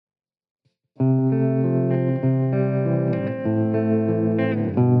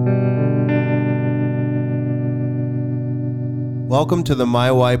Welcome to the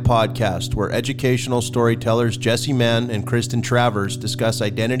My Why podcast, where educational storytellers Jesse Mann and Kristen Travers discuss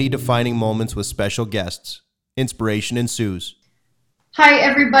identity-defining moments with special guests. Inspiration ensues. Hi,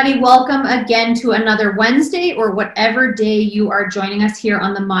 everybody. Welcome again to another Wednesday or whatever day you are joining us here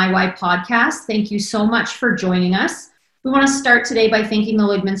on the My Why podcast. Thank you so much for joining us. We want to start today by thanking the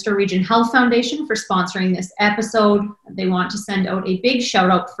Lloydminster Region Health Foundation for sponsoring this episode. They want to send out a big shout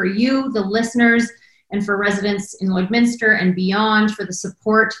out for you, the listeners, and for residents in Lloydminster and beyond for the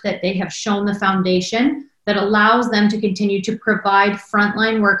support that they have shown the foundation that allows them to continue to provide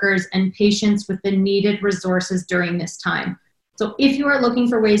frontline workers and patients with the needed resources during this time. So if you are looking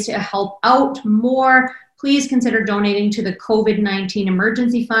for ways to help out more, please consider donating to the COVID-19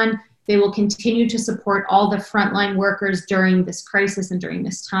 Emergency Fund. They will continue to support all the frontline workers during this crisis and during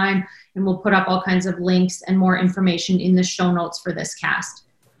this time. And we'll put up all kinds of links and more information in the show notes for this cast.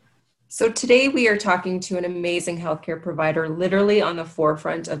 So today we are talking to an amazing healthcare provider literally on the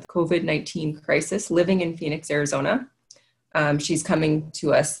forefront of the COVID-19 crisis, living in Phoenix, Arizona. She's coming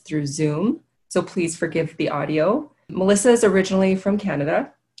to us through Zoom, so please forgive the audio. Melissa is originally from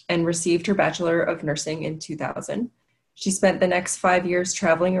Canada and received her Bachelor of Nursing in 2000. She spent the next 5 years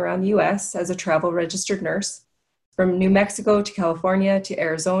traveling around the US as a travel registered nurse, from New Mexico to California to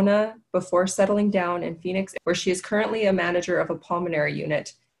Arizona, before settling down in Phoenix, where she is currently a manager of a pulmonary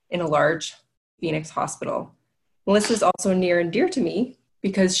unit in a large Phoenix hospital. Melissa is also near and dear to me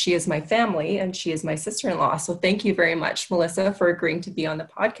because she is my family and she is my sister-in-law. So thank you very much, Melissa, for agreeing to be on the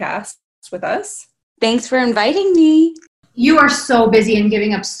podcast with us. Thanks for inviting me. You are so busy and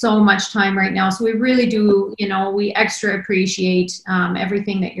giving up so much time right now. So we really do, we extra appreciate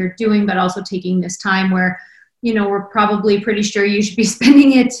everything that you're doing, but also taking this time where, we're probably pretty sure you should be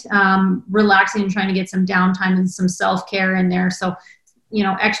spending it relaxing and trying to get some downtime and some self-care in there. So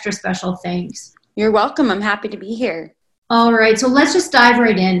extra special thanks. You're welcome. I'm happy to be here. All right. So let's just dive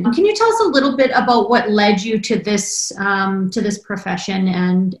right in. Can you tell us a little bit about what led you to this profession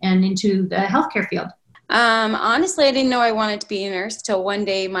and into the healthcare field? Honestly, I didn't know I wanted to be a nurse till one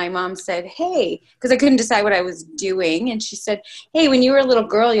day my mom said, hey, because I couldn't decide what I was doing. And she said, hey, when you were a little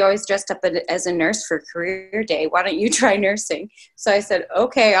girl, you always dressed up as a nurse for career day. Why don't you try nursing? So I said,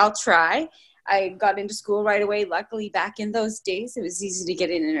 okay, I'll try. I got into school right away. Luckily, back in those days, it was easy to get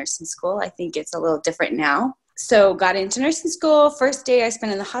into nursing school. I think it's a little different now. So got into nursing school. First day I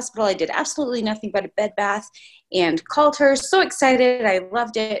spent in the hospital, I did absolutely nothing but a bed bath and called her. So excited. I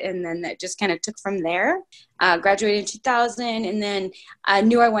loved it. And then that just kind of took from there. Graduated in 2000. And then I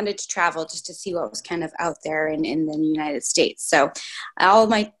knew I wanted to travel just to see what was kind of out there in the United States. So all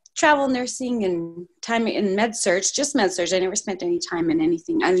my travel nursing and time in med-surg, just med-surg. I never spent any time in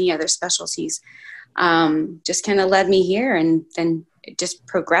any other specialties. Just kind of led me here, and then it just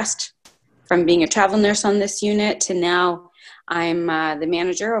progressed from being a travel nurse on this unit to now I'm the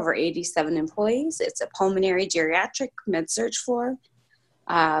manager over 87 employees. It's a pulmonary geriatric med-surg floor.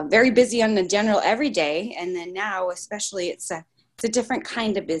 Very busy on the general every day, and then now especially it's a different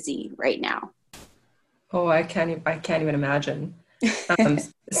kind of busy right now. Oh, I can't even imagine.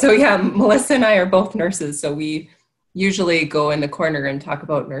 So yeah, Melissa and I are both nurses, so we usually go in the corner and talk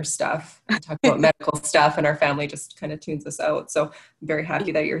about nurse stuff, and talk about medical stuff, and our family just kind of tunes us out. So I'm very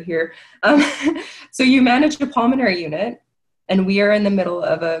happy that you're here. So you manage a pulmonary unit, and we are in the middle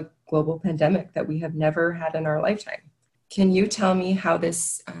of a global pandemic that we have never had in our lifetime. Can you tell me how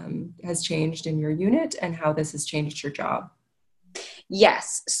this has changed in your unit and how this has changed your job?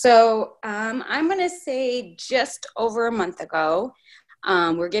 Yes. So I'm going to say just over a month ago,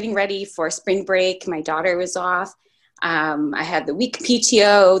 we're getting ready for spring break. My daughter was off. I had the week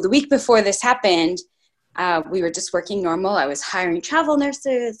PTO. The week before this happened, we were just working normal. I was hiring travel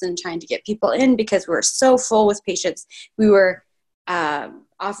nurses and trying to get people in because we were so full with patients. We were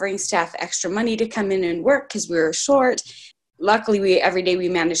offering staff extra money to come in and work because we were short. Luckily, every day we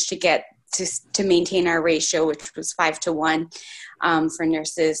managed to get to maintain our ratio, which was 5-to-1 for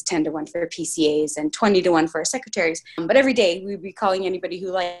nurses, 10-to-1 for PCAs, and 20-to-1 for our secretaries. But every day we'd be calling anybody who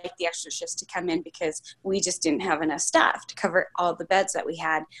liked the extra shifts to come in because we just didn't have enough staff to cover all the beds that we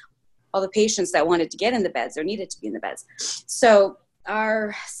had, all the patients that wanted to get in the beds or needed to be in the beds. So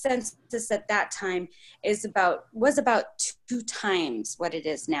our census at that time was about 2 times what it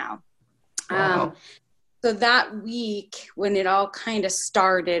is now. Wow. So that week, when it all kind of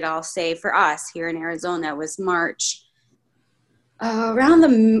started, I'll say for us here in Arizona, was March, around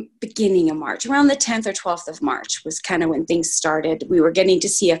the beginning of March, around the 10th or 12th of March was kind of when things started. We were getting to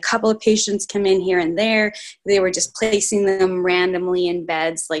see a couple of patients come in here and there. They were just placing them randomly in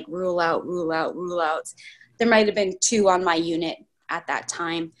beds, like rule out, rule out, rule outs. There might have been 2 on my unit at that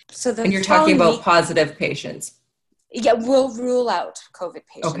time. And you're talking about positive patients. Yeah, we'll rule out COVID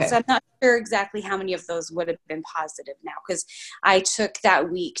patients. Okay. I'm not sure exactly how many of those would have been positive now, because I took that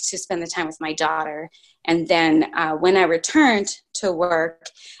week to spend the time with my daughter. And then when I returned to work,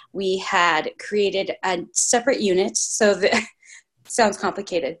 we had created a separate unit. So that sounds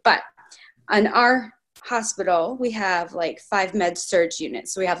complicated, but in our hospital, we have like 5 med surg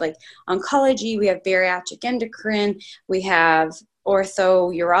units. So we have like oncology, we have bariatric endocrine, we have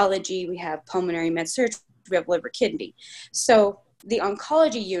ortho urology, we have pulmonary med surg, we have liver kidney. So the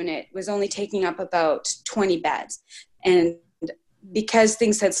oncology unit was only taking up about 20 beds. And because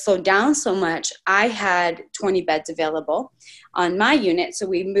things had slowed down so much, I had 20 beds available on my unit. So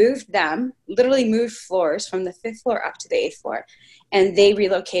we moved them, literally moved floors from the 5th floor up to the 8th floor. And they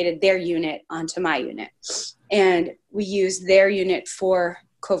relocated their unit onto my unit. And we used their unit for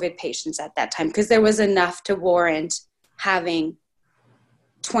COVID patients at that time, because there was enough to warrant having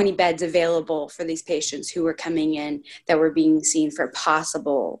 20 beds available for these patients who were coming in that were being seen for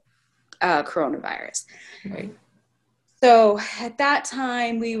possible coronavirus. Right. So at that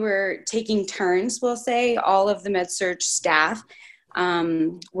time, we were taking turns, we'll say. All of the med-surg staff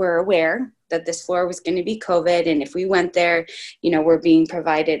were aware that this floor was going to be COVID. And if we went there, we're being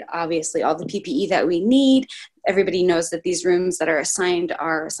provided, obviously, all the PPE that we need. Everybody knows that these rooms that are assigned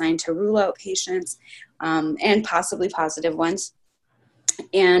to rule out patients and possibly positive ones.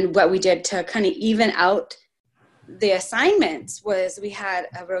 And what we did to kind of even out the assignments was we had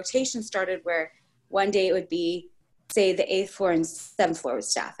a rotation started where one day it would be, say, the 8th floor and 7th floor would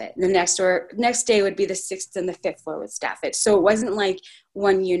staff it. And the next day would be the 6th and the 5th floor would staff it. So it wasn't like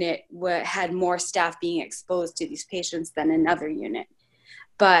one unit had more staff being exposed to these patients than another unit.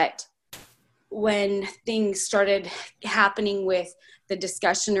 But when things started happening with the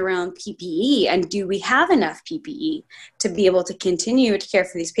discussion around PPE and do we have enough PPE to be able to continue to care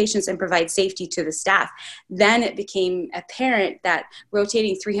for these patients and provide safety to the staff, then it became apparent that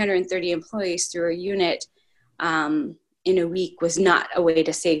rotating 330 employees through a unit in a week was not a way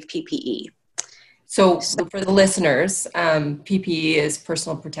to save PPE. So for the listeners, PPE is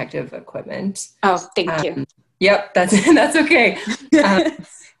personal protective equipment. Oh, thank you. Yep, that's okay.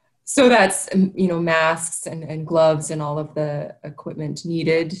 So that's, masks and gloves and all of the equipment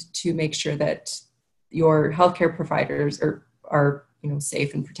needed to make sure that your healthcare providers are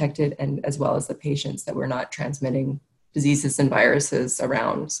safe and protected, and as well as the patients, that we're not transmitting diseases and viruses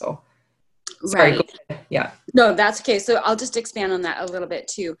around. So sorry, right. Go ahead. Yeah. No, that's okay. So I'll just expand on that a little bit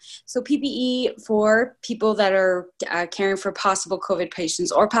too. So PPE for people that are caring for possible COVID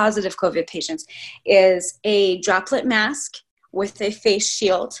patients or positive COVID patients is a droplet mask with a face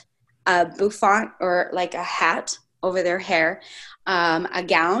shield, a bouffant or like a hat over their hair, a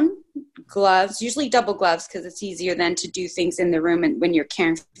gown, gloves, usually double gloves because it's easier then to do things in the room and when you're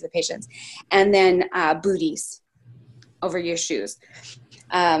caring for the patients, and then booties over your shoes.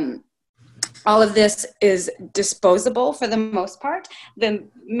 All of this is disposable for the most part. The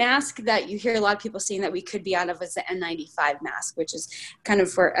mask that you hear a lot of people saying that we could be out of is the N95 mask, which is kind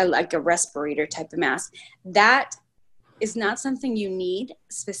of for like a respirator type of mask. That is not something you need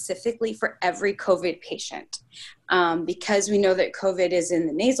specifically for every COVID patient, because we know that COVID is in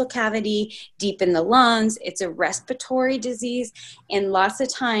the nasal cavity, deep in the lungs. It's a respiratory disease. And lots of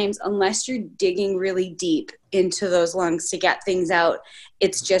times, unless you're digging really deep into those lungs to get things out,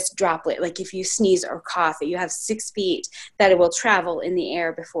 it's just droplet. Like if you sneeze or cough, you have 6 feet that it will travel in the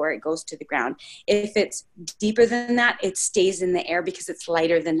air before it goes to the ground. If it's deeper than that, it stays in the air because it's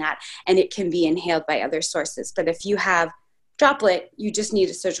lighter than that, and it can be inhaled by other sources. But if you have droplet, you just need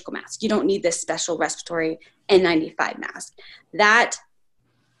a surgical mask. You don't need this special respiratory N95 mask. That,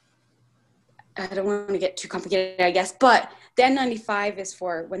 I don't want to get too complicated, I guess, but the N95 is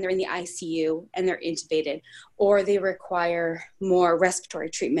for when they're in the ICU and they're intubated, or they require more respiratory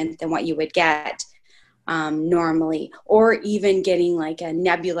treatment than what you would get normally, or even getting like a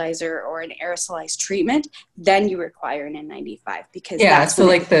nebulizer or an aerosolized treatment, then you require an N95 because that's so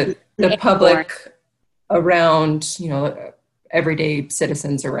like the public around, everyday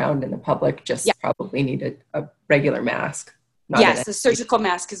citizens around in the public just probably need a regular mask. Yes, the surgical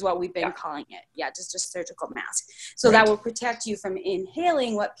mask is what we've been calling it. Yeah, just a surgical mask. So that will protect you from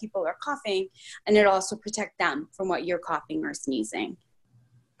inhaling what people are coughing, and it'll also protect them from what you're coughing or sneezing.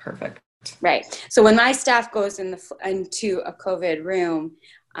 Perfect. Right. So when my staff goes into a COVID room,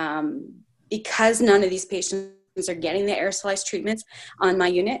 because none of these patients are getting the aerosolized treatments on my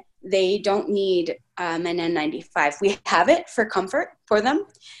unit, they don't need an N95. We have it for comfort for them,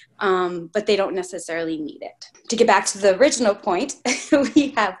 but they don't necessarily need it. To get back to the original point,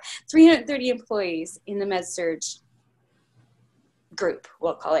 we have 330 employees in the med-surg group,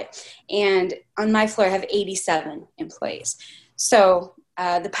 we'll call it. And on my floor, I have 87 employees. So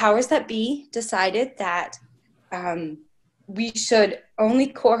the powers that be decided that we should only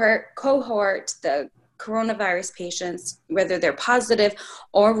cohort the coronavirus patients, whether they're positive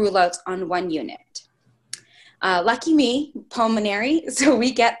or rule outs, on one unit. Lucky me, pulmonary, so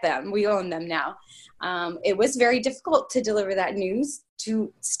we get them. We own them now. It was very difficult to deliver that news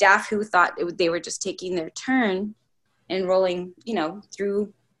to staff who thought they were just taking their turn and rolling,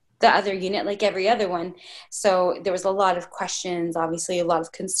 through the other unit like every other one. So there was a lot of questions, obviously a lot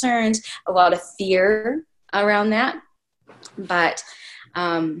of concerns, a lot of fear around that. But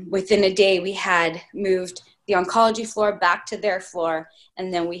within a day, we had moved the oncology floor back to their floor,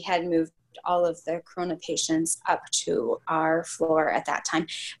 and then we had moved all of the corona patients up to our floor at that time,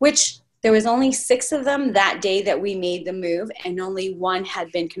 which there was only 6 of them that day that we made the move, and only 1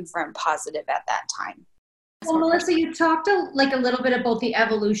 had been confirmed positive at that time. Well, Melissa, you talked a little bit about the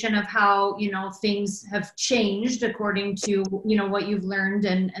evolution of how, things have changed according to, what you've learned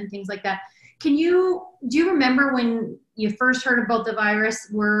and things like that. Do you remember when you first heard about the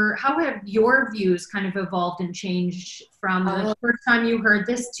virus, how have your views kind of evolved and changed from the first time you heard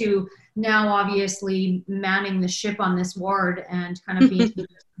this to now obviously manning the ship on this ward and kind of being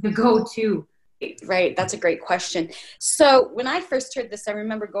the go-to? Right. That's a great question. So when I first heard this, I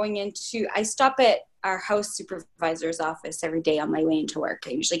remember I stop at our house supervisor's office every day on my way into work.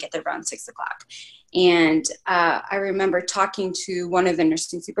 I usually get there around 6 o'clock. And I remember talking to one of the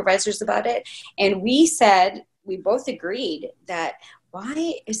nursing supervisors about it. And we both agreed that,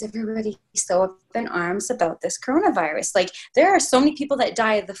 why is everybody so up in arms about this coronavirus? Like, there are so many people that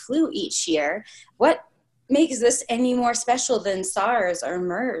die of the flu each year. What makes this any more special than SARS or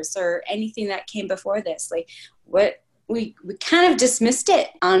MERS or anything that came before this? Like, we kind of dismissed it,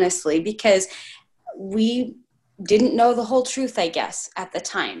 honestly, because we didn't know the whole truth, I guess, at the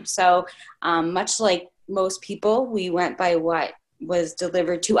time. So much like most people, we went by what was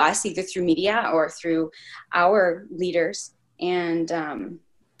delivered to us, either through media or through our leaders. And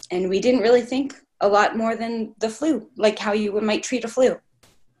we didn't really think a lot more than the flu, like how you might treat a flu.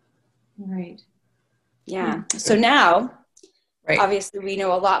 Right. Yeah. So now, obviously, we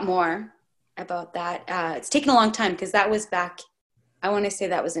know a lot more about that. It's taken a long time, because that was back, I want to say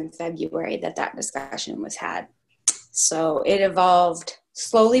that was in February that discussion was had. So it evolved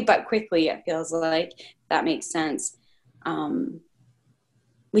slowly but quickly, it feels like. That makes sense.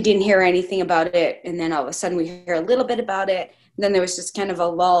 We didn't hear anything about it, and then all of a sudden we hear a little bit about it. And then there was just kind of a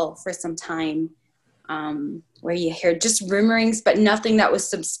lull for some time, where you hear just rumorings, but nothing that was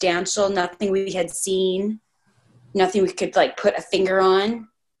substantial, nothing we had seen, nothing we could put a finger on.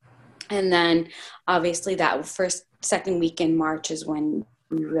 And then obviously that second week in March is when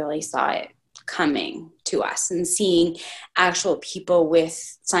we really saw it coming to us, and seeing actual people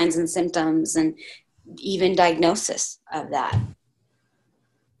with signs and symptoms and even diagnosis of that.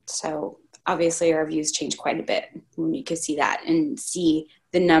 So obviously our views changed quite a bit when we could see that, and see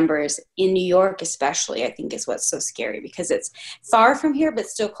the numbers in New York especially, I think, is what's so scary, because it's far from here but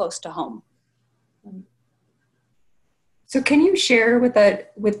still close to home. So can you share with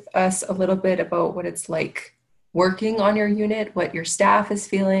us a little bit about what it's like working on your unit, what your staff is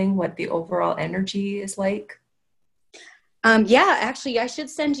feeling, what the overall energy is like? Yeah, actually, I should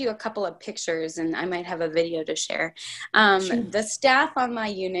send you a couple of pictures, and I might have a video to share. Sure. The staff on my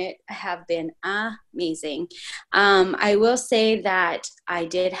unit have been amazing. I will say that I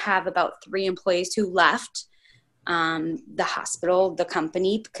did have about 3 employees who left the hospital, the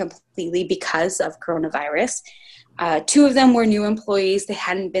company, completely because of coronavirus. 2 of them were new employees. They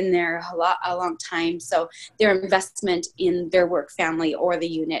hadn't been there a long time, so their investment in their work family or the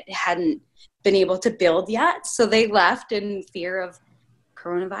unit hadn't been able to build yet. So they left in fear of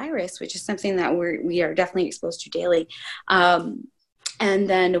coronavirus, which is something that we are definitely exposed to daily. And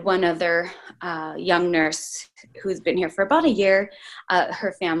then one other young nurse who's been here for about a year,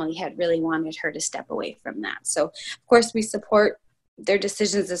 her family had really wanted her to step away from that. So of course we support their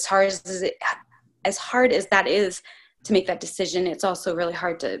decisions as hard as that is to make that decision. It's also really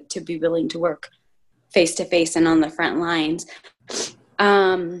hard to be willing to work face to face and on the front lines.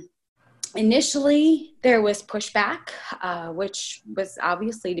 Initially, there was pushback, which was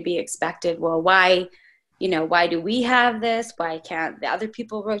obviously to be expected. Well, why do we have this? Why can't the other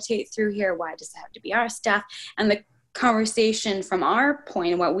people rotate through here? Why does it have to be our staff? And the conversation from our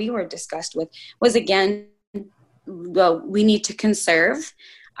point and what we were discussed with was, again, well, we need to conserve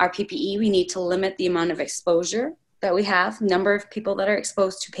our PPE. We need to limit the amount of exposure that we have, number of people that are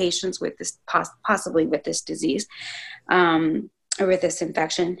exposed to patients with this, possibly with this disease, or with this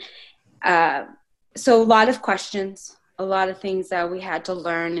infection. So a lot of questions, a lot of things that we had to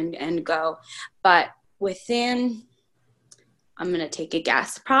learn and go. But within, I'm going to take a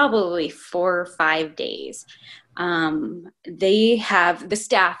guess, probably 4 or 5 days, the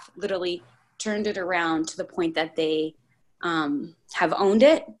staff literally turned it around to the point that they have owned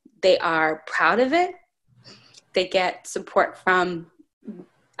it. They are proud of it. They get support from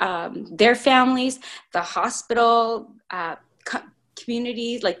their families, the hospital,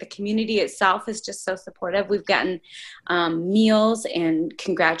 communities, like the community itself is just so supportive. We've gotten meals and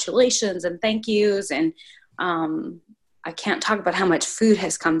congratulations and thank yous, and I can't talk about how much food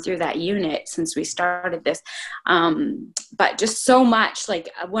has come through that unit since we started this, but just so much. Like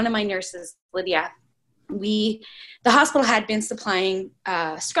one of my nurses, Lydia, the hospital had been supplying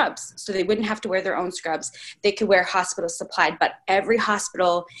scrubs, so they wouldn't have to wear their own scrubs. They could wear hospital supplied, but every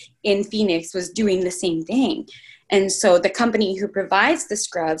hospital in Phoenix was doing the same thing. And so the company who provides the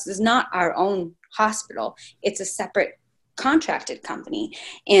scrubs is not our own hospital. It's a separate contracted company,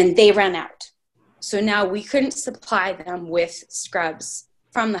 and they ran out. So now we couldn't supply them with scrubs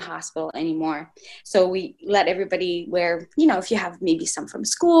from the hospital anymore. So we let everybody wear, if you have maybe some from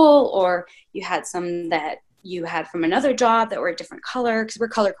school, or you had some that you had from another job that were a different color, because we're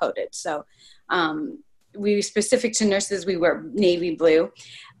color coded. So we specific to nurses, we wear navy blue,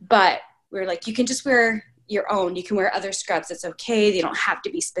 but we're like, you can just wear your own. You can wear other scrubs. It's okay. They don't have to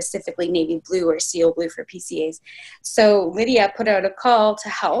be specifically navy blue or seal blue for PCAs. So Lydia put out a call to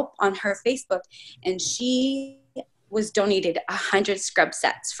help on her Facebook, and she was donated 100 scrub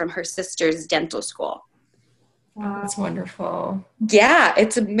sets from her sister's dental school. Wow, that's wonderful. Yeah,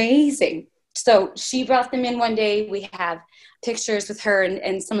 it's amazing. So she brought them in one day. We have pictures with her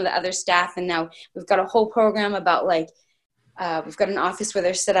and some of the other staff. And now we've got a whole program about we've got an office where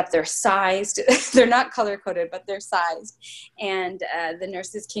they're set up, they're sized. They're not color coded, but they're sized. And the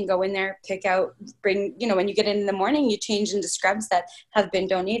nurses can go in there, pick out, bring, when you get in the morning, you change into scrubs that have been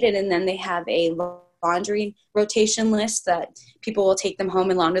donated. And then they have a laundry rotation list that people will take them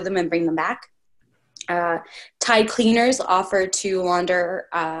home and launder them and bring them back. Tide Cleaners offer to launder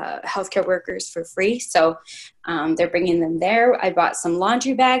healthcare workers for free. So they're bringing them there. I bought some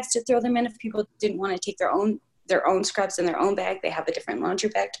laundry bags to throw them in if people didn't want to take their own scrubs in their own bag. They have a different laundry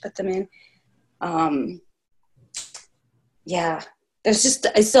bag to put them in.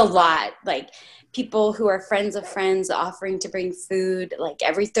 It's a lot. Like people who are friends of friends offering to bring food. Like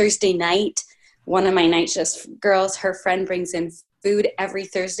every Thursday night, one of my night shift girls, her friend brings in food every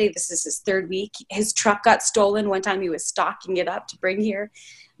Thursday. This is his 3rd week. His truck got stolen one time. He was stocking it up to bring here.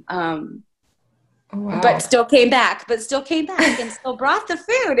 Wow. But still came back and still brought the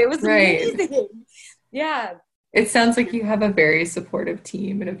food. It was amazing. Yeah. It sounds like you have a very supportive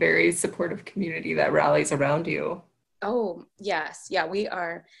team and a very supportive community that rallies around you. Oh, yes. Yeah, we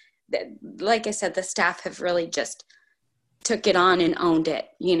are. Like I said, the staff have really just took it on and owned it,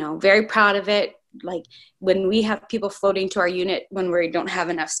 very proud of it. Like when we have people floating to our unit when we don't have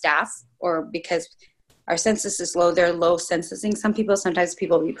enough staff, or because our census is low, they're low censusing some people. Sometimes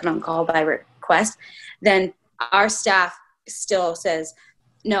people will be put on call by request. Then our staff still says,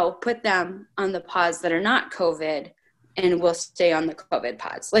 no, put them on the pods that are not COVID, and we'll stay on the COVID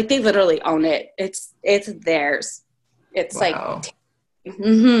pods. Like they literally own it. It's theirs. It's wow.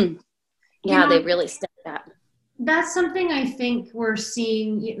 Yeah, they really stepped up. That's something I think we're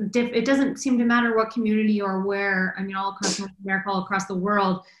seeing. It doesn't seem to matter what community or where. I mean, all across North America, all across the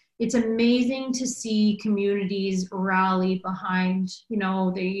world. It's amazing to see communities rally behind,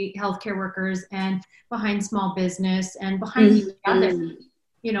 the healthcare workers and behind small business and behind each other.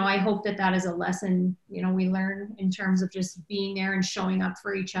 I hope that is a lesson, we learn in terms of just being there and showing up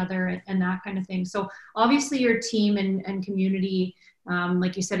for each other and that kind of thing. So obviously your team and community,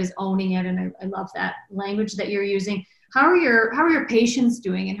 like you said, is owning it. And I love that language that you're using. How are your patients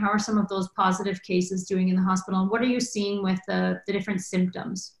doing, and how are some of those positive cases doing in the hospital? And what are you seeing with the different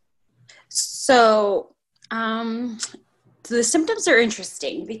symptoms? So the symptoms are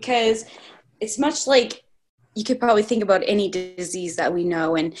interesting because it's much like you could probably think about any disease that we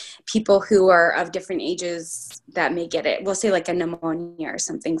know, and people who are of different ages that may get it. We'll say like a pneumonia or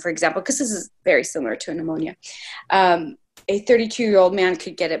something, for example, because this is very similar to a pneumonia. A 32-year-old man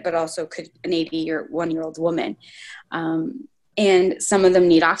could get it, but also could an 81-year-old woman. And some of them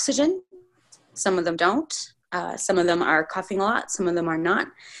need oxygen. Some of them don't. Some of them are coughing a lot. Some of them are not.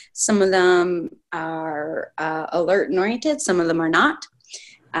 Some of them are alert and oriented. Some of them are not.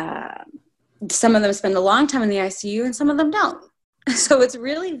 Some of them spend a long time in the ICU, and some of them don't. So it's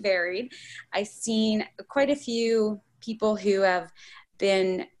really varied. I've seen quite a few people who have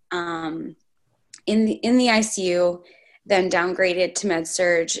been in the ICU, then downgraded to med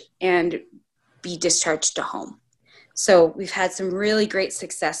surg and be discharged to home. So we've had some really great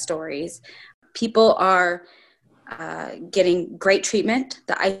success stories. People are getting great treatment.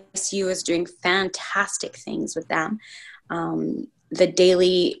 The ICU is doing fantastic things with them. The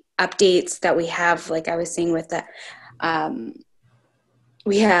daily updates that we have, like I was saying with the,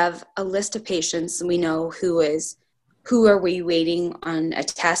 we have a list of patients and we know who are we waiting on a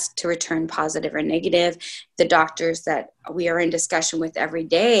test to return positive or negative. The doctors that we are in discussion with every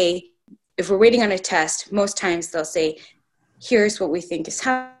day, if we're waiting on a test, most times they'll say, here's what we think is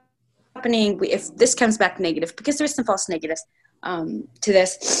happening. If this comes back negative, because there's some false negatives to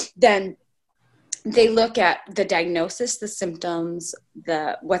this, then they look at the diagnosis, the symptoms,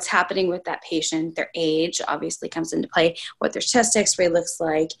 what's happening with that patient, their age obviously comes into play, what their chest x-ray looks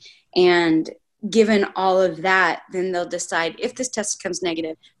like. And given all of that, then they'll decide if this test comes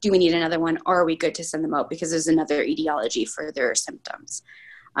negative, do we need another one, or are we good to send them out because there's another etiology for their symptoms.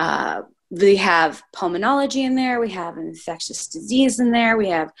 We have pulmonology in there. We have infectious disease in there. We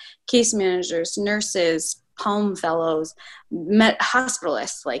have case managers, nurses, Palm fellows,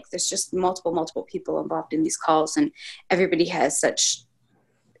 hospitalists. Like there's just multiple people involved in these calls, and everybody has such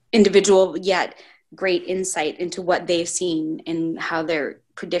individual yet great insight into what they've seen and how their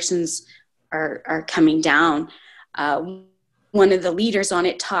predictions are coming down. One of the leaders on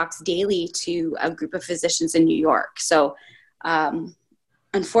it talks daily to a group of physicians in New York. So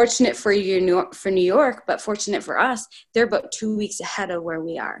unfortunate for New York, but fortunate for us, they're about 2 weeks ahead of where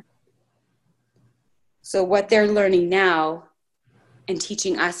we are. So what they're learning now and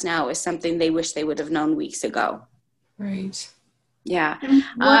teaching us now is something they wish they would have known weeks ago. Right. Yeah.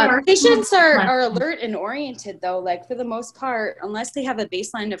 Patients are alert and oriented, though. Like for the most part, unless they have a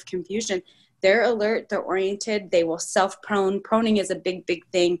baseline of confusion, they're alert, they're oriented, they will self-prone. Proning is a big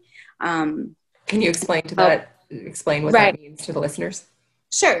thing. Can you explain what that means to the listeners?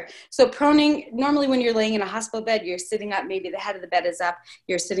 Sure. So proning, normally when you're laying in a hospital bed, you're sitting up, maybe the head of the bed is up,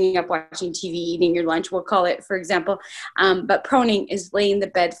 you're sitting up watching TV, eating your lunch, we'll call it, for example. But proning is laying the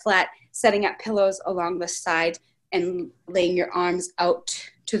bed flat, setting up pillows along the side and laying your arms out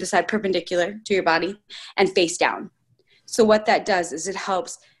to the side perpendicular to your body and face down. So what that does is it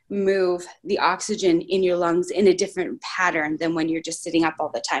helps move the oxygen in your lungs in a different pattern than when you're just sitting up all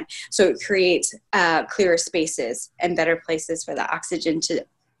the time. So it creates clearer spaces and better places for the oxygen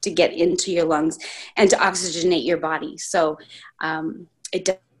to get into your lungs and to oxygenate your body. So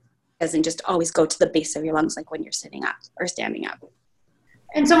it doesn't just always go to the base of your lungs like when you're sitting up or standing up.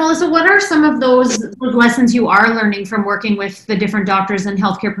 And so, Melissa, what are some of those lessons you are learning from working with the different doctors and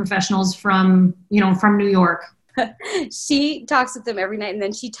healthcare professionals from New York? She talks with them every night, and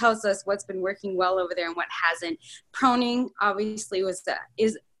then she tells us what's been working well over there and what hasn't. Proning obviously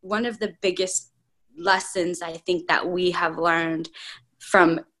is one of the biggest lessons I think that we have learned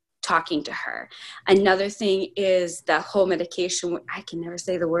from talking to her. Another thing is the whole medication. I can never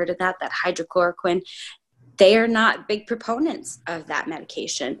say the word of that hydrochloroquine. They are not big proponents of that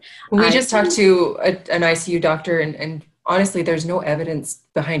medication. We just talked to an ICU doctor, and honestly, there's no evidence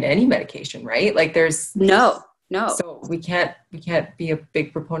behind any medication, right? Like there's no. So we can't be a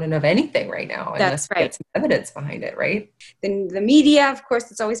big proponent of anything right now unless we get some evidence behind it, right? Then the media, of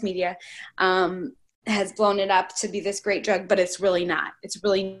course, it's always media, has blown it up to be this great drug, but it's really not. It's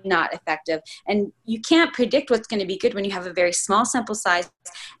really not effective. And you can't predict what's going to be good when you have a very small sample size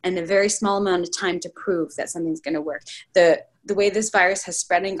and a very small amount of time to prove that something's going to work. The way this virus has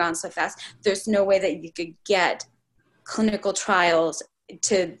spread and gone so fast, there's no way that you could get clinical trials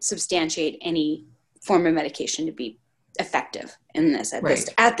to substantiate any form of medication to be effective in this at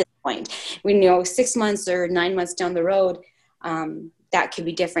this point. We know 6 months or 9 months down the road, that could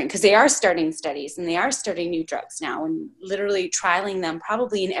be different because they are starting studies and they are starting new drugs now and literally trialing them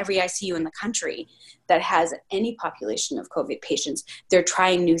probably in every ICU in the country that has any population of COVID patients. They're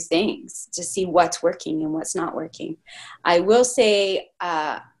trying new things to see what's working and what's not working. I will say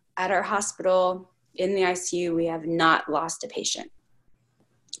at our hospital in the ICU, we have not lost a patient.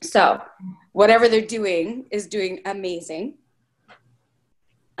 So whatever they're doing is doing amazing.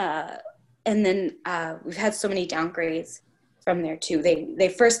 And then we've had so many downgrades from there too.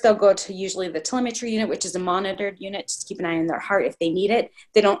 They'll go to usually the telemetry unit, which is a monitored unit, just to keep an eye on their heart if they need it.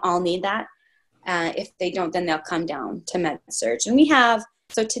 They don't all need that. If they don't, then they'll come down to med-surg. And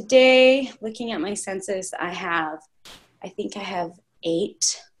so today, looking at my census, I think I have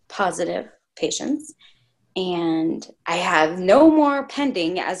 8 positive patients. And I have no more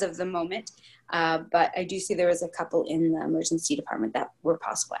pending as of the moment, but I do see there was a couple in the emergency department that were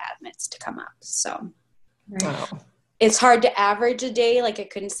possible admits to come up. So wow. It's hard to average a day. Like I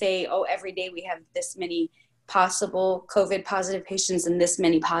couldn't say, every day we have this many possible COVID positive patients and this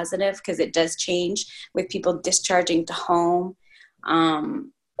many positive, because it does change with people discharging to home,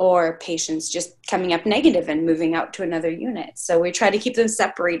 or patients just coming up negative and moving out to another unit. So we try to keep them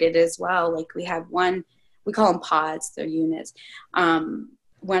separated as well. Like we have one, we call them pods, they're units.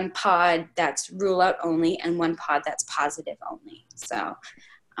 One pod that's rule out only and one pod that's positive only. So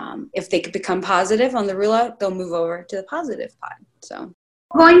if they could become positive on the rule out, they'll move over to the positive pod. So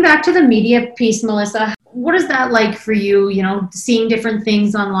going back to the media piece, Melissa, what is that like for you, you know, seeing different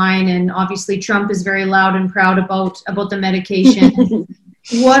things online? And obviously Trump is very loud and proud about the medication.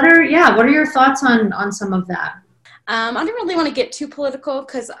 What are your thoughts on some of that? I don't really want to get too political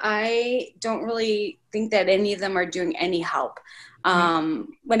because I don't really think that any of them are doing any help.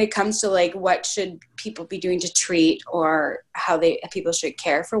 When it comes to like what should people be doing to treat or how people should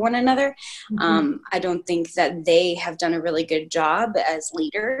care for one another, I don't think that they have done a really good job as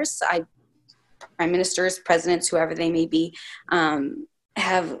leaders. Prime ministers, presidents, whoever they may be,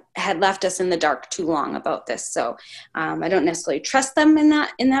 have had left us in the dark too long about this. So I don't necessarily trust them in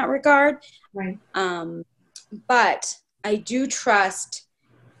that regard. Right. But I do trust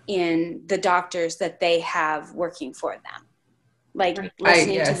in the doctors that they have working for them. Like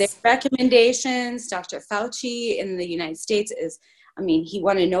listening to their recommendations. Dr. Fauci in the United States he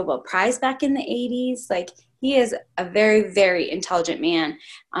won a Nobel Prize back in the 80s. Like he is a very, very intelligent man,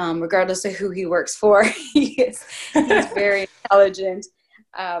 regardless of who he works for. He's very intelligent.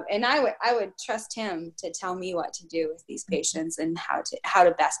 And I would trust him to tell me what to do with these patients and how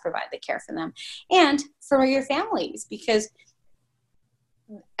to best provide the care for them and for your families. Because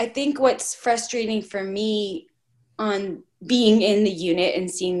I think what's frustrating for me on being in the unit and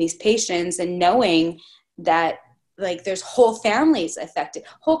seeing these patients and knowing that like there's whole families affected,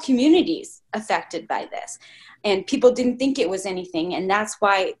 whole communities affected by this. And people didn't think it was anything. And that's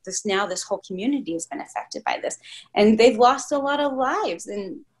why this whole community has been affected by this. And they've lost a lot of lives.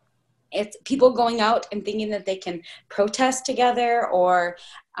 And it's people going out and thinking that they can protest together or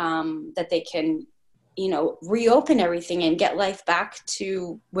that they can, reopen everything and get life back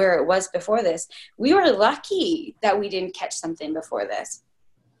to where it was before this. We were lucky that we didn't catch something before this.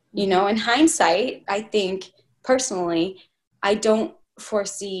 In hindsight, I think personally, I don't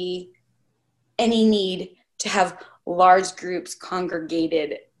foresee any need to have large groups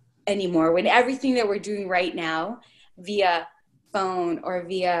congregated anymore when everything that we're doing right now via phone or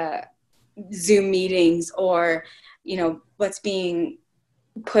via Zoom meetings or, what's being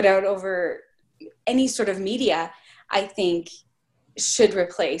put out over any sort of media, I think should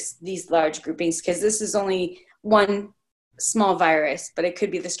replace these large groupings because this is only one small virus, but it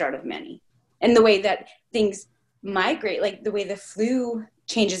could be the start of many. And the way that things migrate, like the way the flu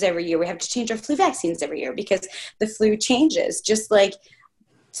changes every year, we have to change our flu vaccines every year because the flu changes, just like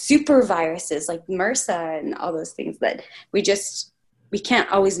super viruses like MRSA and all those things that we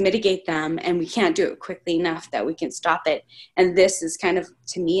can't always mitigate them and we can't do it quickly enough that we can stop it. And this is kind of,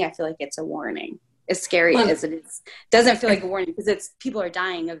 to me, I feel like it's a warning. As scary as it is, doesn't feel like a warning because people are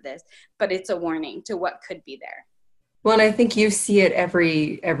dying of this, but it's a warning to what could be there. Well, and I think you see it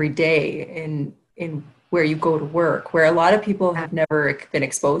every day in where you go to work, where a lot of people have never been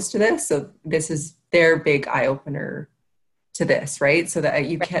exposed to this. So this is their big eye opener to this, right? So that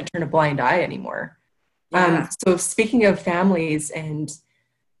you can't turn a blind eye anymore. Yeah. So speaking of families and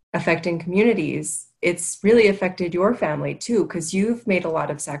affecting communities, it's really affected your family too, because you've made a lot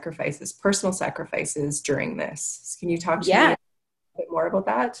of sacrifices, personal sacrifices during this. Can you talk to me a bit more about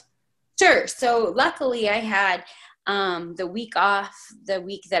that? Sure. So luckily I had the week off, the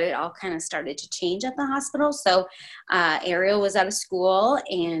week that it all kind of started to change at the hospital. So Ariel was out of school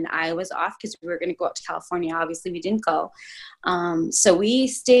and I was off because we were going to go out to California. Obviously we didn't go. So we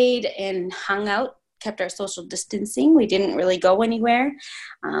stayed and hung out, kept our social distancing. We didn't really go anywhere.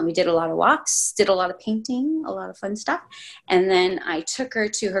 We did a lot of walks, did a lot of painting, a lot of fun stuff. And then I took her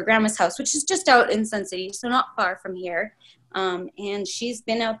to her grandma's house, which is just out in Sun City, so not far from here. And she's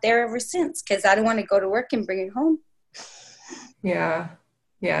been out there ever since because I don't want to go to work and bring her home. Yeah.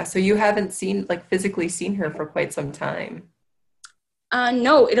 Yeah. So you haven't physically seen her for quite some time.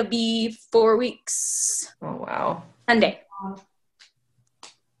 No, it'll be 4 weeks. Oh, wow. Sunday.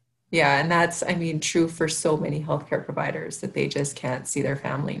 Yeah. And that's, true for so many healthcare providers that they just can't see their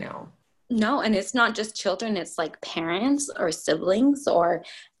family now. No, and it's not just children. It's like parents or siblings or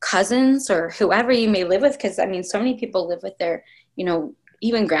cousins or whoever you may live with. Because, so many people live with their,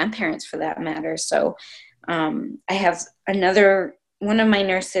 even grandparents for that matter. So I have one of my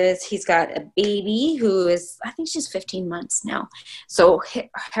nurses, he's got a baby who is, I think she's 15 months now. So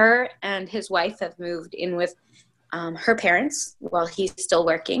her and his wife have moved in with her parents while he's still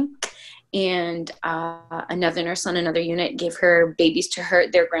working. and another nurse on another unit gave her babies to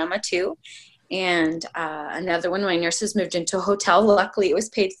their grandma too. And another one of my nurses moved into a hotel. Luckily, it was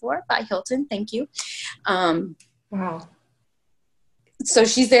paid for by Hilton. Thank you. Wow. So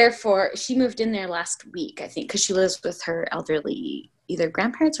she moved in there last week, I think, because she lives with her elderly, either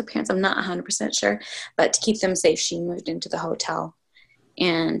grandparents or parents. I'm not 100% sure. But to keep them safe, she moved into the hotel.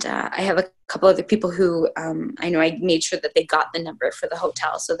 And I have a couple other people who I know I made sure that they got the number for the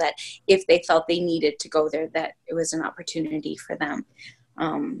hotel so that if they felt they needed to go there, that it was an opportunity for them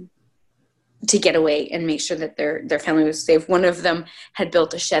to get away and make sure that their family was safe. One of them had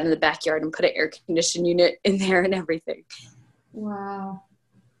built a shed in the backyard and put an air conditioning unit in there and everything. Wow.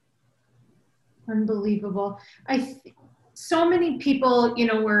 Unbelievable. So many people,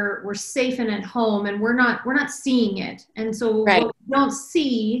 we're safe and at home, and we're not seeing it. And so right. What we don't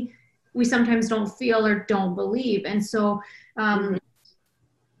see, we sometimes don't feel or don't believe. And so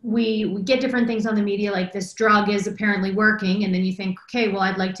we get different things on the media, like this drug is apparently working. And then you think, okay, well,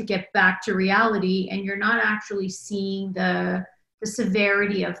 I'd like to get back to reality. And you're not actually seeing the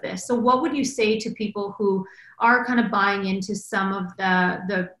severity of this. So what would you say to people who are kind of buying into some of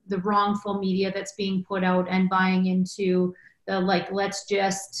the wrongful media that's being put out and buying into the, like, let's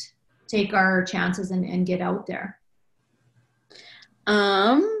just take our chances and get out there?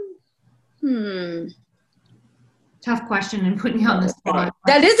 Tough question and putting you on the spot.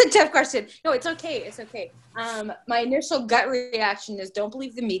 That is a tough question. No, it's okay. It's okay. My initial gut reaction is don't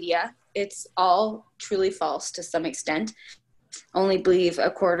believe the media. It's all truly false to some extent. Only believe a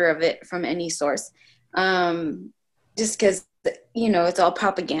quarter of it from any source. Just because, it's all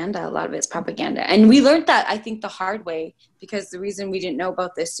propaganda. A lot of it's propaganda. And we learned that, I think, the hard way, because the reason we didn't know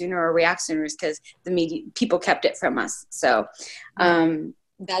about this sooner or react sooner is because the media, people kept it from us. So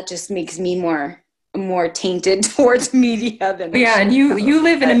that just makes me more tainted towards media than and you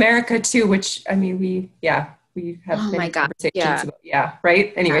live in America too, which we have many conversations about,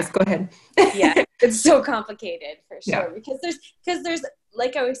 right? Anyways, go ahead. Yeah, it's so complicated for sure, because there's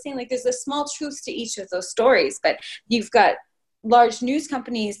like I was saying, like there's a small truth to each of those stories, but you've got large news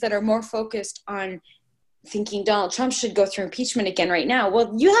companies that are more focused on thinking Donald Trump should go through impeachment again right now.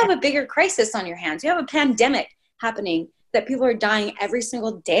 Well, you have a bigger crisis on your hands. You have a pandemic happening that people are dying every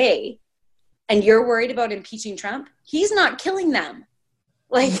single day, and you're worried about impeaching Trump. He's not killing them.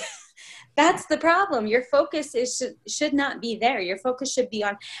 Like, that's the problem. Your focus should not be there. Your focus should be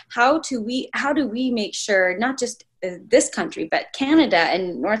on how do we make sure, not just this country, but Canada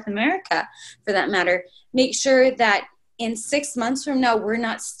and North America, for that matter, make sure that in 6 months from now, we're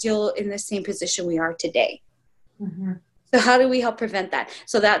not still in the same position we are today. Mm-hmm. So how do we help prevent that?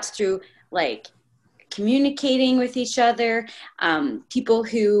 So that's through communicating with each other, people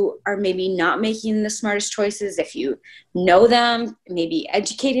who are maybe not making the smartest choices. If you know them, maybe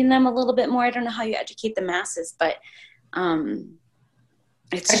educating them a little bit more. I don't know how you educate the masses, but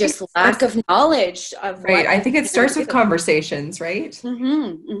it's just lack of knowledge of right. I think it starts with conversations, right?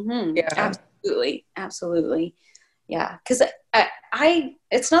 Mm-hmm, mm-hmm. Yeah, absolutely. Yeah, because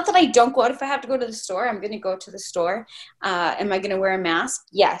it's not that I don't go out. If I have to go to the store, I'm going to go to the store. Am I going to wear a mask?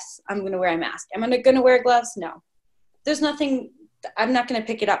 Yes, I'm going to wear a mask. Am I going to wear gloves? No. There's nothing. I'm not going to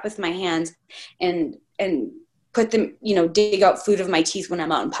pick it up with my hands and put them, dig out food of my teeth when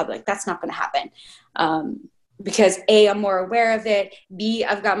I'm out in public. That's not going to happen. Because A, I'm more aware of it. B,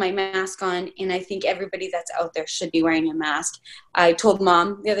 I've got my mask on, and I think everybody that's out there should be wearing a mask. I told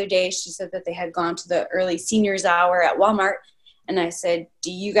Mom the other day, she said that they had gone to the early seniors hour at Walmart, and I said,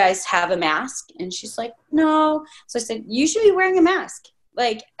 do you guys have a mask? And she's like, no. So I said, you should be wearing a mask.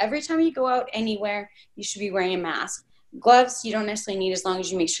 Like, every time you go out anywhere, you should be wearing a mask. Gloves, you don't necessarily need, as long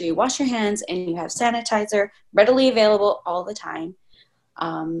as you make sure you wash your hands and you have sanitizer readily available all the time.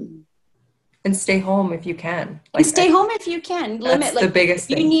 And stay home if you can. Stay home if you can. Limit. That's the biggest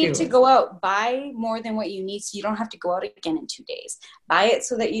thing. You need to go out, buy more than what you need, so you don't have to go out again in 2 days. Buy it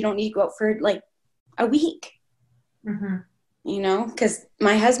so that you don't need to go out for a week. Mm-hmm. Because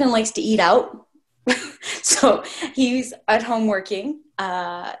my husband likes to eat out, so he's at home working,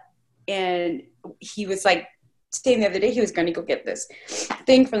 and he was saying the other day he was going to go get this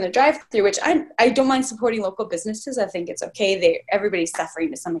thing from the drive-thru, which I don't mind supporting local businesses. I think it's okay. Everybody's suffering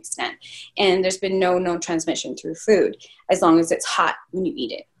to some extent, and there's been no known transmission through food as long as it's hot when you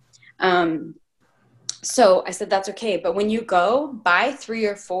eat it. So I said, that's okay. But when you go, buy 3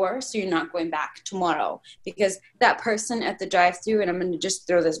 or 4 so you're not going back tomorrow, because that person at the drive-thru, and I'm going to just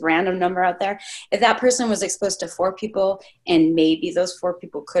throw this random number out there, if that person was exposed to 4 people and maybe those 4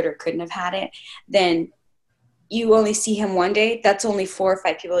 people could or couldn't have had it, then you only see him one day. That's only 4 or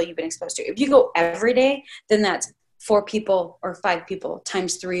 5 people you've been exposed to. If you go every day, then that's 4 people or 5 people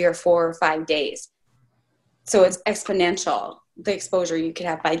times 3 or 4 or 5 days. So it's exponential, the exposure you could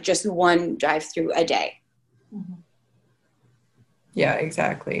have by just one drive-through a day. Mm-hmm. Yeah,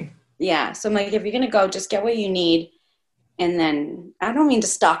 exactly. Yeah. So I'm like, if you're going to go, just get what you need. And then I don't mean to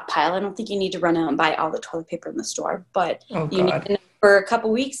stockpile. I don't think you need to run out and buy all the toilet paper in the store, but you need enough for a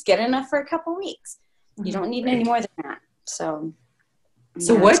couple weeks, get enough for a couple weeks. Mm-hmm. You don't need any more than that. So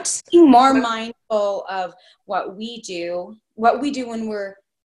being more mindful of what we do when we're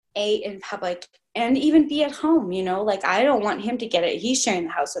in public and even be at home, you know, like I don't want him to get it. He's sharing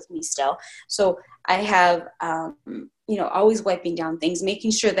the house with me still. So I have, you know, always wiping down things,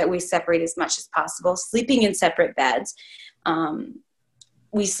 making sure that we separate as much as possible, sleeping in separate beds.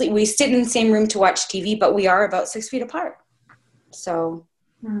 We sit in the same room to watch TV, but we are about 6 feet apart. So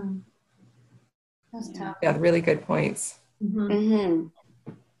that's tough. Yeah, really good points. Mm-hmm.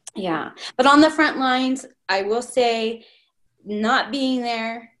 Mm-hmm. Yeah. But on the front lines, I will say not being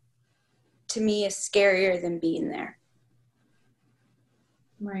there to me is scarier than being there.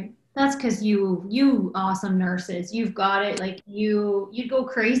 Right. That's because you awesome nurses, you've got it. Like you'd go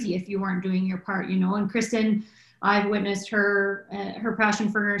crazy if you weren't doing your part, you know. And Kristen, I've witnessed her passion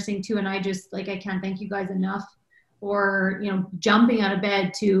for nursing too. And I just I can't thank you guys enough for, you know, jumping out of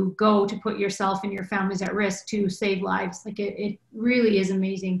bed to go to put yourself and your families at risk to save lives. Like it really is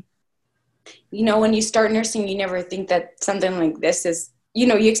amazing. You know, when you start nursing, you never think that something like this is, you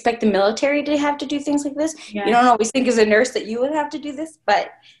know, you expect the military to have to do things like this. Yeah. You don't always think as a nurse that you would have to do this,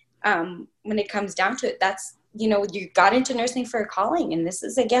 but when it comes down to it, that's, you know, you got into nursing for a calling, and this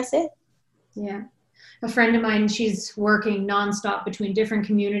is, I guess, it. Yeah. A friend of mine, she's working nonstop between different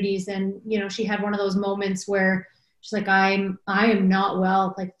communities, and, you know, she had one of those moments where she's like, I am not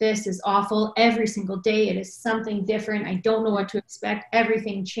well. Like, this is awful. Every single day it is something different. I don't know what to expect.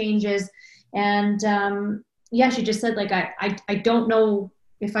 Everything changes. And she just said, like, I don't know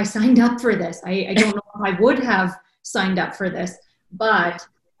if I signed up for this. I don't know if I would have signed up for this, but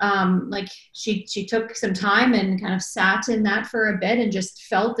she took some time and kind of sat in that for a bit and just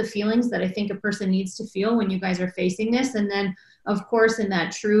felt the feelings that I think a person needs to feel when you guys are facing this. And then, of course, in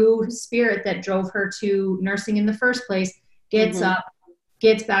that true spirit that drove her to nursing in the first place, gets up,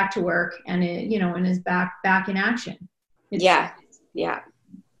 gets back to work, and and is back in action. Yeah.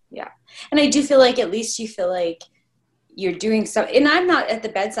 And I do feel like at least you feel like you're doing something. And I'm not at the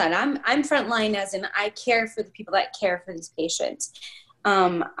bedside. I'm frontline, as in I care for the people that care for these patients.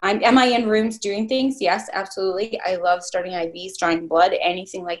 Am I in rooms doing things? Yes, absolutely. I love starting IVs, drawing blood,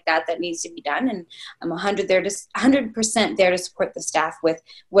 anything like that needs to be done. And I'm 100% there to support the staff with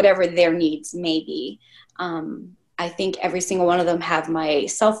whatever their needs may be. I think every single one of them have my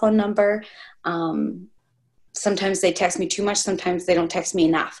cell phone number. Sometimes they text me too much. Sometimes they don't text me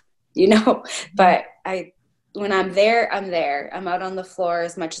enough, you know, but when I'm there, I'm there. I'm out on the floor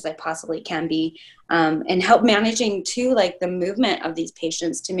as much as I possibly can be, and help managing too, like the movement of these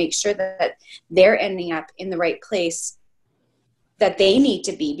patients to make sure that they're ending up in the right place that they need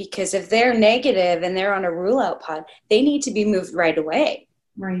to be. Because if they're negative and they're on a rule out pod, they need to be moved right away.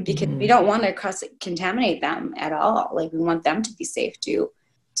 Right. Because we don't want to contaminate them at all. Like, we want them to be safe too.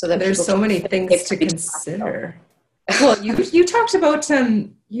 So that there's so many things to consider. Well, you talked about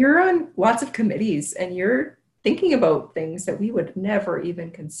you're on lots of committees and you're thinking about things that we would never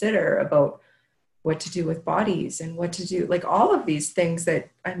even consider about what to do with bodies and what to do, like all of these things that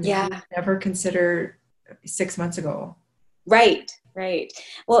I never considered 6 months ago. Right.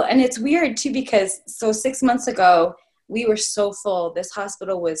 Well, and it's weird too, because 6 months ago, we were so full. This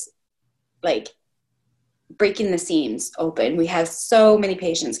hospital was like breaking the seams open. We have so many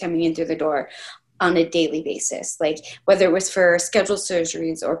patients coming in through the door on a daily basis, like whether it was for scheduled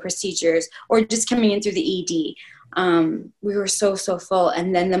surgeries or procedures or just coming in through the ED. We were so full.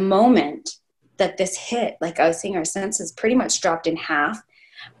 And then the moment that this hit, like I was saying, our census pretty much dropped in half.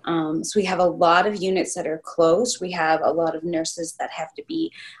 So we have a lot of units that are closed. We have a lot of nurses that have to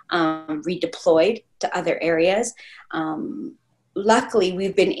be redeployed to other areas. Luckily,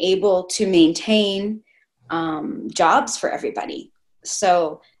 we've been able to maintain jobs for everybody.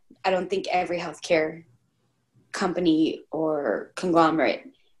 So I don't think every healthcare company or conglomerate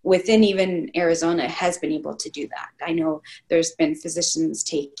within even Arizona has been able to do that. I know there's been physicians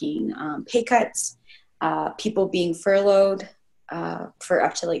taking pay cuts, people being furloughed for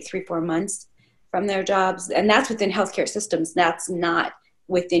up to like 3-4 months from their jobs. And that's within healthcare systems. That's not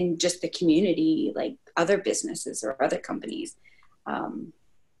within just the community, like other businesses or other companies.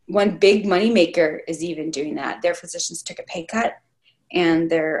 One big moneymaker is even doing that. Their physicians took a pay cut, and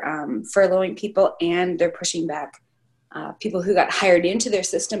they're furloughing people, and they're pushing back people who got hired into their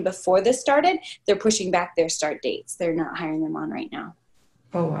system before this started, they're pushing back their start dates. They're not hiring them on right now.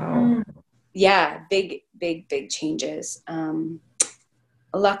 Oh, wow. Yeah, big changes.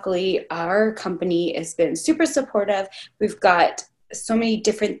 Luckily, our company has been super supportive. We've got so many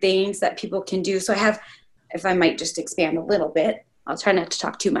different things that people can do. So I have, if I might just expand a little bit, I'll try not to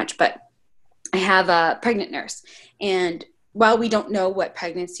talk too much, but I have a pregnant nurse. And while we don't know what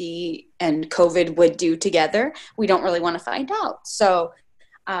pregnancy and COVID would do together, we don't really want to find out. So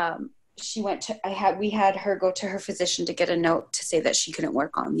we had her go to her physician to get a note to say that she couldn't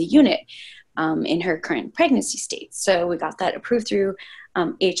work on the unit in her current pregnancy state. So we got that approved through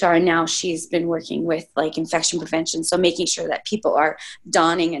HR, and now she's been working with like infection prevention. So making sure that people are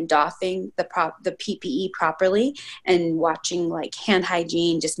donning and doffing the PPE properly, and watching like hand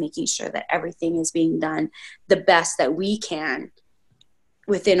hygiene, just making sure that everything is being done the best that we can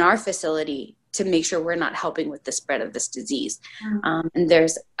within our facility to make sure we're not helping with the spread of this disease. And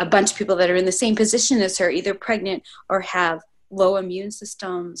there's a bunch of people that are in the same position as her, either pregnant or have low immune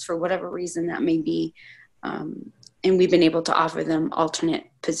systems for whatever reason that may be. And we've been able to offer them alternate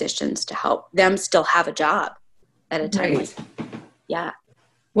positions to help them still have a job at a time. Right. Yeah.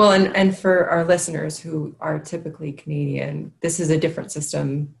 Well, and for our listeners who are typically Canadian, this is a different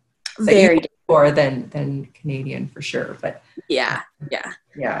system. Very different. Or than Canadian for sure. But yeah,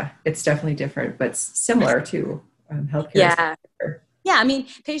 it's definitely different, but similar to healthcare. Yeah. Yeah, I mean,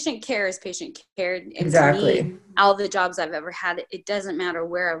 patient care is patient care. And exactly. To me, all the jobs I've ever had, it doesn't matter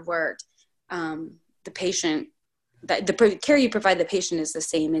where I've worked. The patient, the care you provide the patient is the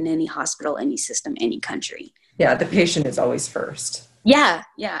same in any hospital, any system, any country. Yeah, the patient is always first. Yeah,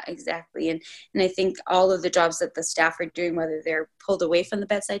 exactly. And I think all of the jobs that the staff are doing, whether they're pulled away from the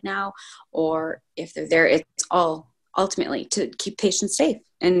bedside now or if they're there, it's all ultimately to keep patients safe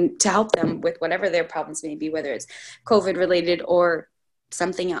and to help them with whatever their problems may be, whether it's COVID related or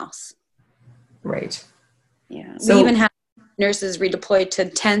something else. Right. Yeah. So, we even have nurses redeployed to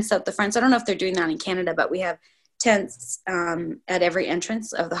tents at the front. So I don't know if they're doing that in Canada, but we have tents at every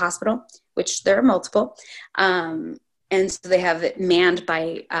entrance of the hospital, which there are multiple. And so they have it manned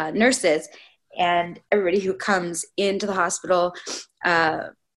by nurses, and everybody who comes into the hospital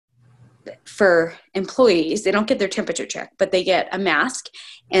for employees, they don't get their temperature checked, but they get a mask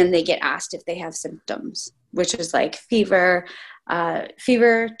and they get asked if they have symptoms, which is like fever,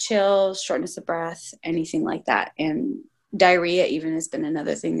 chills, shortness of breath, anything like that. And diarrhea even has been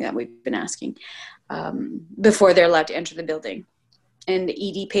another thing that we've been asking before they're allowed to enter the building. And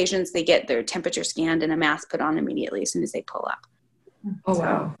ED patients, they get their temperature scanned and a mask put on immediately as soon as they pull up. Oh,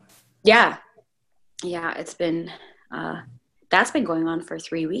 wow. Yeah, it's been, that's been going on for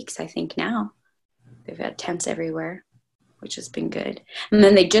 3 weeks, I think now. They've had tents everywhere, which has been good. And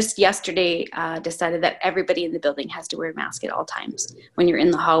then they just yesterday decided that everybody in the building has to wear a mask at all times. When you're in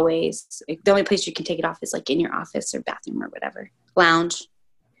the hallways, the only place you can take it off is like in your office or bathroom or whatever, lounge.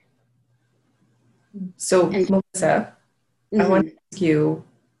 So, Melissa, I want to ask you,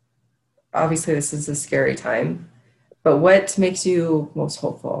 obviously this is a scary time, but what makes you most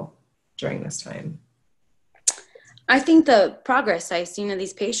hopeful during this time? I think the progress I've seen of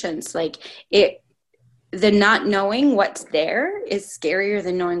these patients, like the not knowing what's there is scarier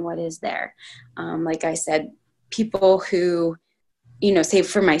than knowing what is there. Like I said, people who, say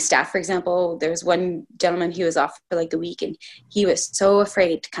for my staff, for example, there's one gentleman, he was off for like a week and he was so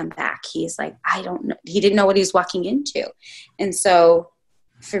afraid to come back. He's like, I don't know. He didn't know what he was walking into. And so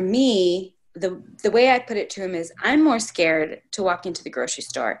for me, the way I put it to him is I'm more scared to walk into the grocery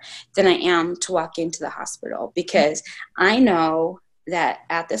store than I am to walk into the hospital, because I know that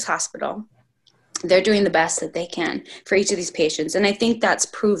at this hospital, they're doing the best that they can for each of these patients. And I think that's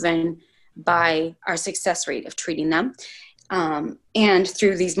proven by our success rate of treating them. And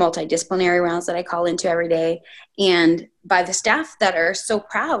through these multidisciplinary rounds that I call into every day, and by the staff that are so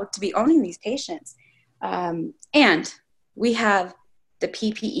proud to be owning these patients. And we have the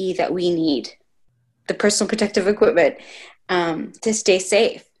PPE that we need, the personal protective equipment, to stay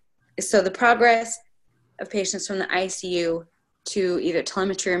safe. So the progress of patients from the ICU to either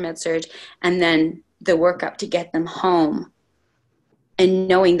telemetry or med-surg, and then the workup to get them home, and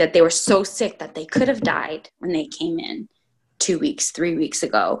knowing that they were so sick that they could have died when they came in 2 weeks, 3 weeks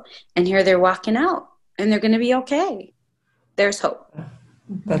ago. And here they're walking out and they're going to be okay. There's hope.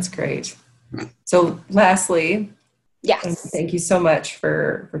 That's great. So lastly, yes, thank you so much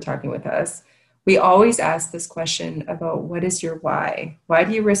for talking with us. We always ask this question about what is your why? Why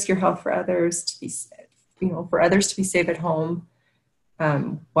do you risk your health for others to be, for others to be safe at home?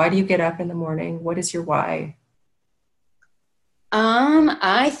 Why do you get up in the morning? What is your why?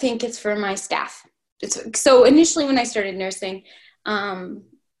 I think it's for my staff. so initially when I started nursing,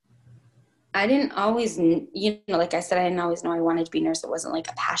 I didn't always, like I said, I didn't always know I wanted to be a nurse. It wasn't like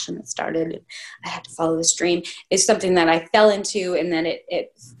a passion that started. I had to follow this dream. It's something that I fell into, and then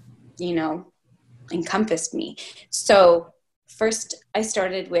it encompassed me. So first I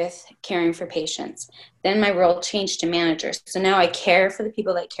started with caring for patients. Then my role changed to manager. So now I care for the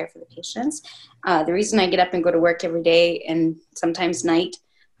people that care for the patients. The reason I get up and go to work every day and sometimes night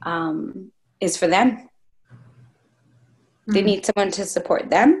is for them. Mm-hmm. They need someone to support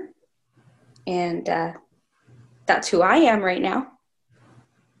them. And that's who I am right now.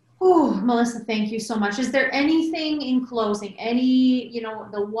 Oh, Melissa, thank you so much. Is there anything in closing,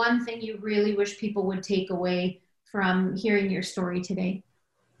 the one thing you really wish people would take away from hearing your story today?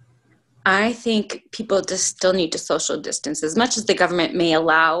 I think people just still need to social distance. As much as the government may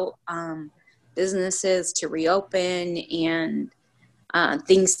allow businesses to reopen and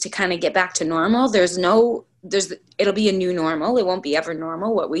things to kind of get back to normal, it'll be a new normal. It won't be ever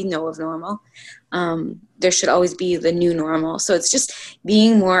normal, what we know of normal. There should always be the new normal. So it's just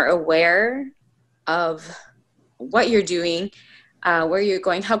being more aware of what you're doing, where you're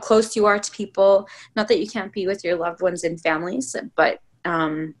going, how close you are to people. Not that you can't be with your loved ones and families, but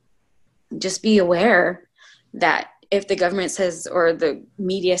just be aware that if the government says or the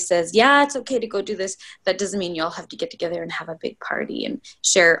media says, yeah, it's okay to go do this, that doesn't mean you all have to get together and have a big party and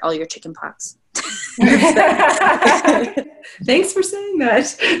share all your chicken pox. Thanks for saying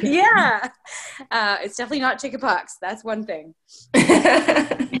that. Yeah. It's definitely not chicken pox. That's one thing.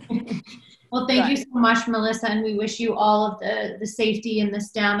 Well, thank you so much, Melissa, and we wish you all of the safety and the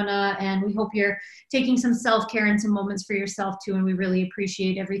stamina, and we hope you're taking some self-care and some moments for yourself too, and we really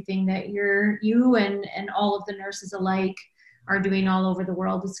appreciate everything that you and all of the nurses alike are doing all over the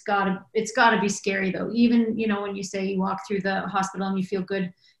world. It's gotta be scary though. Even, when you say you walk through the hospital and you feel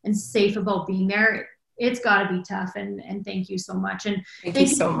good and safe about being there, it's gotta be tough, and thank you so much. And thank you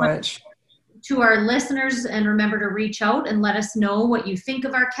so much. To our listeners, and remember to reach out and let us know what you think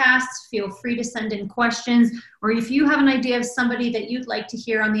of our casts. Feel free to send in questions, or if you have an idea of somebody that you'd like to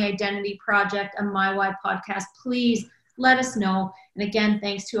hear on the Identity Project, a MyWhy podcast, please let us know. And again,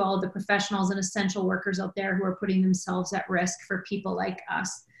 thanks to all of the professionals and essential workers out there who are putting themselves at risk for people like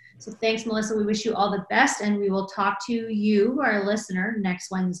us. So thanks, Melissa. We wish you all the best, and we will talk to you, our listener, next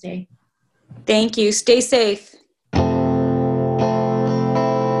Wednesday. Thank you. Stay safe.